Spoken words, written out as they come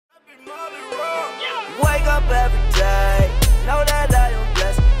up every day. Know that I am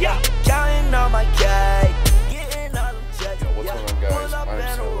blessed. Yeah, counting on my cake. Getting all them checks. Yo, what's going on, guys? My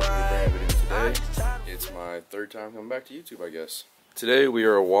name's Tyler. Welcome to a brand new video today. It's my third time coming back to YouTube, I guess. Today we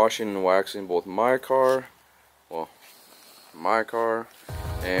are washing and waxing both my car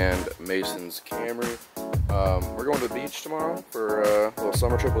and Mason's Camry. We're going to the beach tomorrow for a little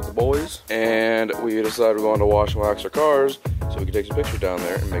summer trip with the boys, and we decided we're going to wash and wax our cars so we can take some pictures down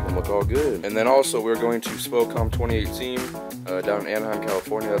there and make them look all good. And then also we're going to SPOCOM 2018 down in Anaheim,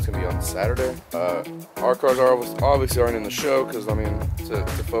 California. That's going to be on Saturday. Our cars obviously aren't in the show because, I mean, it's a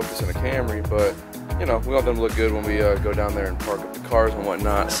Focus and a Camry, but you know, we want them to look good when we go down there and park up the cars and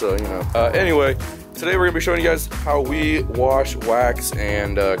whatnot. So, you know, anyway, today we're going to be showing you guys how we wash, wax,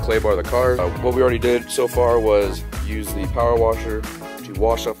 and clay bar the cars. What we already did so far was use the power washer to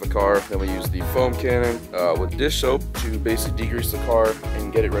wash off the car. Then we use the foam cannon with dish soap to basically degrease the car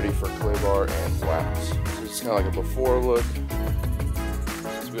and get it ready for clay bar and wax. So this is kind of like a before look.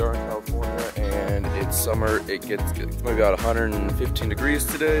 Since we are in California and it's summer, it's maybe about 115 degrees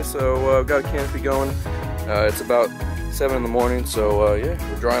today, so I've got a canopy going. It's about 7 in the morning, so yeah,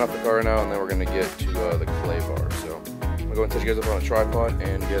 we're drying off the car now, and then we're going to get to the clay bar. So I'm going to go and set you guys up on a tripod,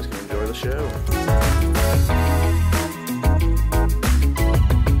 and you guys can enjoy the show.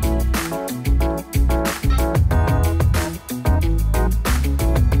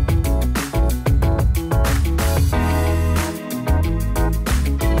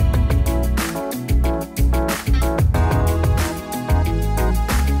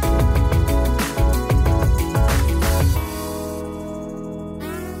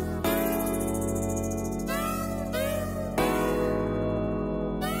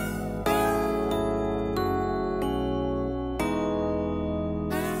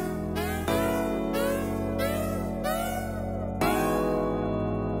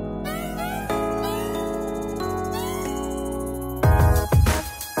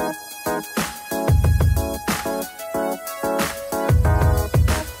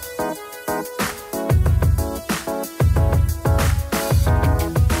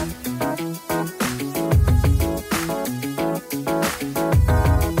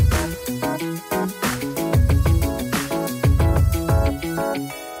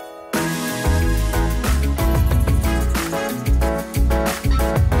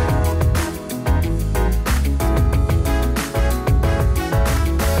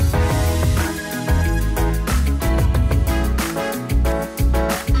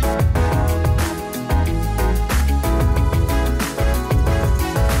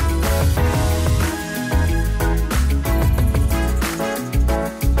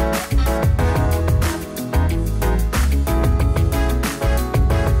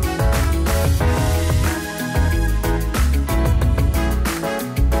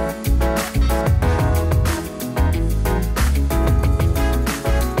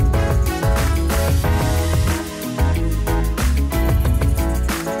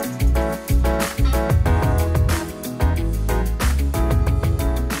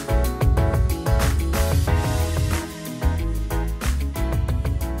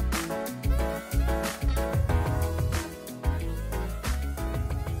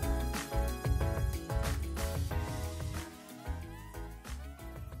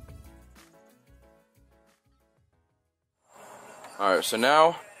 Alright, so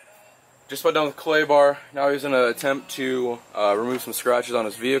now, just about done with clay bar. Now he's going to attempt to remove some scratches on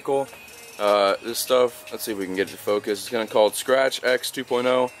his vehicle. This stuff, let's see if we can get it to focus. It's going to be called Scratch X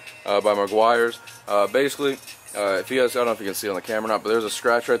 2.0 by Meguiar's. Basically, if you guys, I don't know if you can see it on the camera or not, but there's a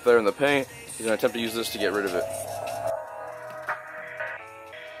scratch right there in the paint. He's going to attempt to use this to get rid of it.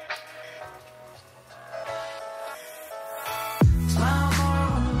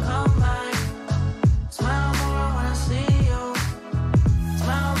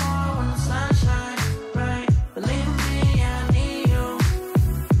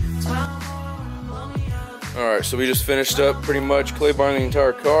 Alright, so we just finished up pretty much clay barring the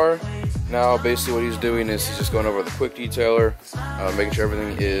entire car. Now basically what he's doing is he's just going over the quick detailer, making sure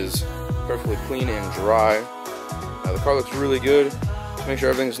everything is perfectly clean and dry. The car looks really good. Just make sure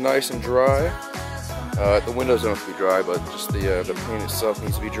everything's nice and dry. The windows don't have to be dry, but just the paint itself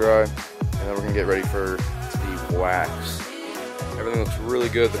needs to be dry. And then we're going to get ready for the wax. Everything looks really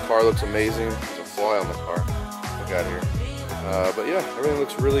good. The car looks amazing. There's a fly on the car. Look out here. But yeah, everything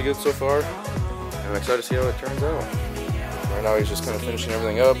looks really good so far. I'm excited to see how it turns out. Right now he's just kind of finishing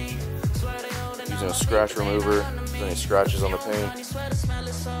everything up, using a scratch remover. If there's any scratches on the paint.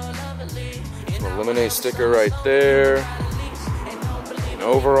 Some eliminate sticker right there. And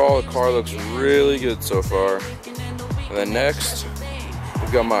overall the car looks really good so far. And then next,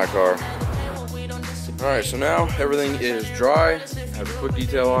 we've got my car. Alright, so now everything is dry. I have a quick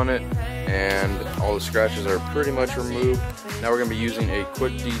detail on it, and all the scratches are pretty much removed. Now we're going to be using a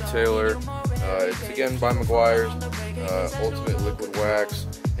quick detailer. It's again by Meguiar's, Ultimate Liquid Wax,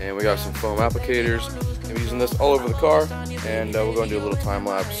 and we got some foam applicators. I'm using this all over the car, and we're going to do a little time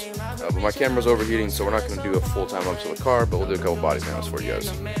lapse. But my camera's overheating, so we're not going to do a full time lapse of the car, but we'll do a couple body cams for you guys.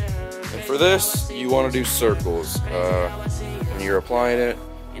 And for this, you want to do circles when you're applying it.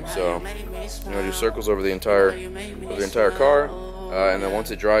 So you want to do circles over the entire car, and then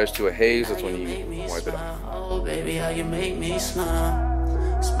once it dries to a haze, that's when you wipe it off. Oh baby, how you make me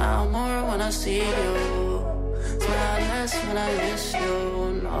smile. Smile more when I see you. Smile less when I miss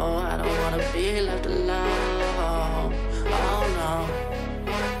you. No, I don't wanna be left alone. Oh no.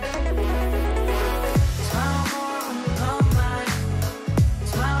 Smile more when you come back.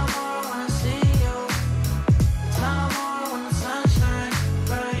 Smile more when I see you. Smile more when the sun shines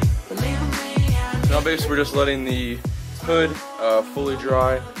bright. Believe me, Now basically we're just letting the hood fully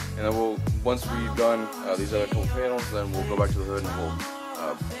dry, and then once we've done these other couple panels, then we'll go back to the hood and we'll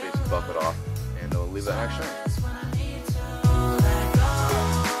basically buff it off, and we'll leave that next shine.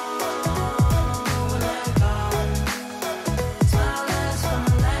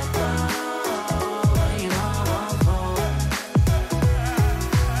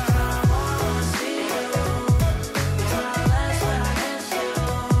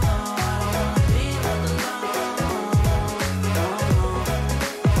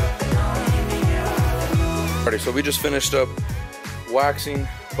 So we just finished up waxing,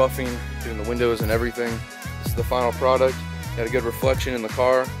 buffing, doing the windows and everything. This is the final product. Got a good reflection in the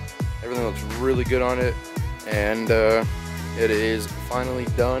car. Everything looks really good on it, and it is finally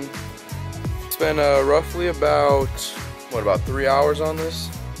done. Spent roughly about 3 hours on this,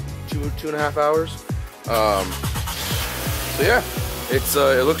 two and a half hours. So yeah,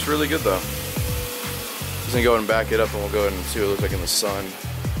 it looks really good though. Just gonna go ahead and back it up, and we'll go ahead and see what it looks like in the sun.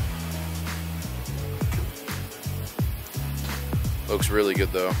 Looks really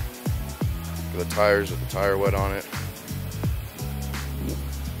good though. The tires with the tire wet on it.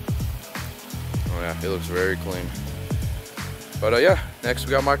 Oh yeah, it looks very clean. But yeah, next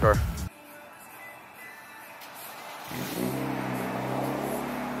we got my car.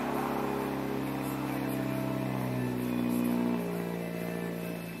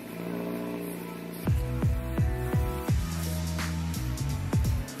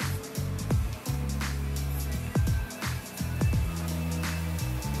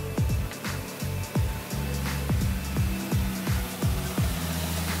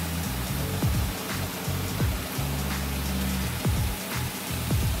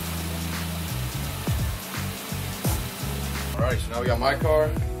 Alright, so now we got my car,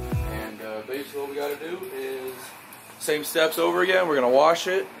 and basically what we got to do is same steps over again. We're going to wash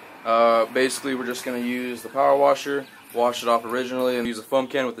it. Basically we're just going to use the power washer, wash it off originally, and use a foam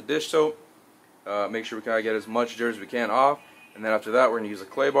can with the dish soap. Make sure we kind of get as much dirt as we can off, and then after that we're going to use a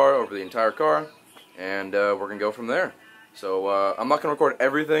clay bar over the entire car, and we're going to go from there. So I'm not going to record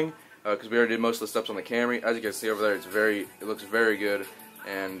everything because we already did most of the steps on the Camry. As you can see over there, it looks very good,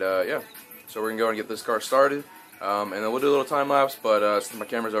 and yeah. So we're going to go and get this car started. And then we'll do a little time lapse, but since my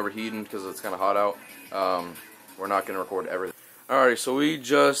camera's overheating because it's kind of hot out, we're not going to record everything. Alright, so we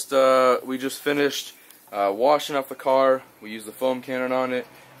just finished washing up the car. We used the foam cannon on it.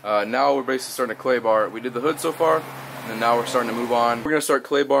 Now we're basically starting to clay bar. We did the hood so far, and then now we're starting to move on. We're going to start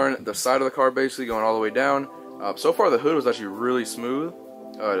clay barring the side of the car, basically going all the way down. So far the hood was actually really smooth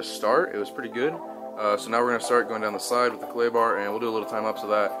to start. It was pretty good. So now we're going to start going down the side with the clay bar, and we'll do a little time lapse of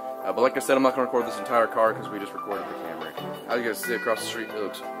that. But like I said, I'm not going to record this entire car because we just recorded the Camry. As you guys see across the street, it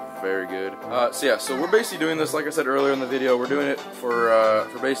looks very good. So yeah, so we're basically doing this, like I said earlier in the video, we're doing it for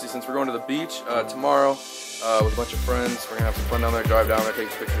basically since we're going to the beach tomorrow with a bunch of friends. We're going to have some fun down there, drive down there, take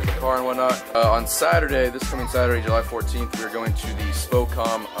pictures of the car and whatnot. On Saturday, this coming Saturday, July 14th, we're going to the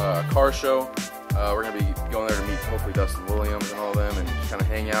Spocom car show. We're going to be going there to meet hopefully Dustin Williams and all of them, and just kind of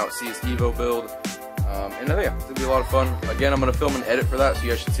hang out, see his Evo build. And yeah, it's going to be a lot of fun. Again, I'm going to film and edit for that, so you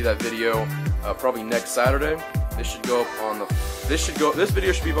guys should see that video probably next Saturday. This should go up on the, this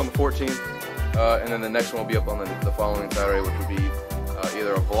video should be up on the 14th, and then the next one will be up on the following Saturday, which would be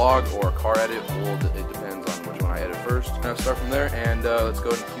either a vlog or a car edit. It depends on which one I edit first. Now start from there, and let's go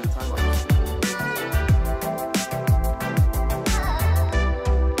ahead and cue the time lapse.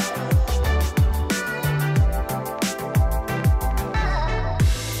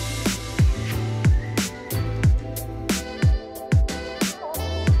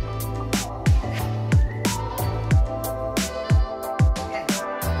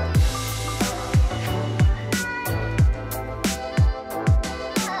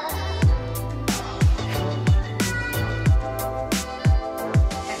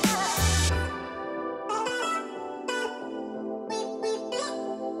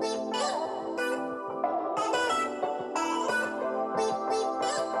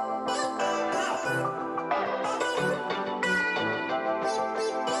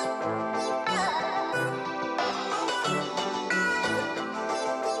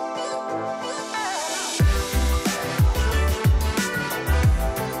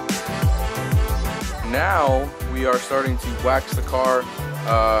 now we are starting to wax the car.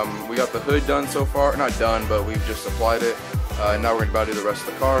 We got the hood done so far, not done, but we've just applied it. And now we're about to do the rest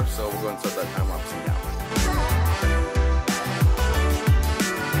of the car, so we'll go and start that time lapse now.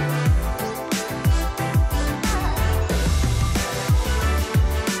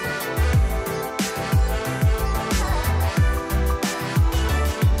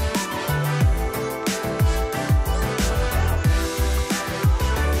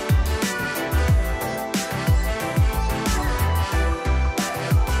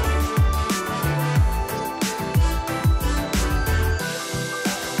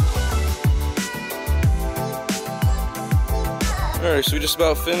 Alright, so we just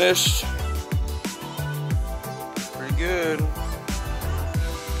about finished. Pretty good.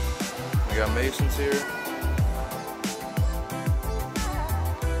 We got masons here.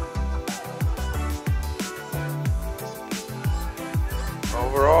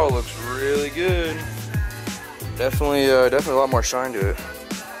 Overall, looks really good. Definitely a lot more shine to it.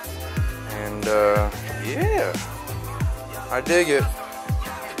 And yeah, I dig it.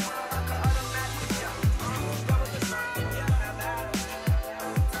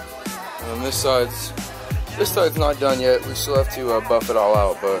 And this side's not done yet. We still have to buff it all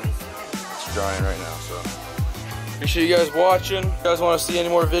out, but it's drying right now. So appreciate you guys watching. If you guys want to see any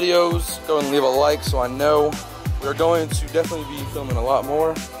more videos, go and leave a like so I know. We're going to definitely be filming a lot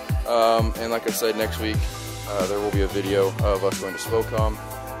more. And like I said, next week there will be a video of us going to Spokane,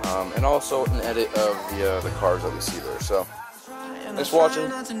 and also an edit of the cars that we see there. So thanks for watching.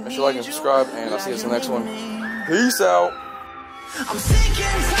 Make sure you like and subscribe, and I'll see you in the next one. Peace out. I'm sick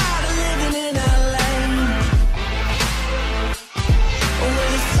and tired of living in LA.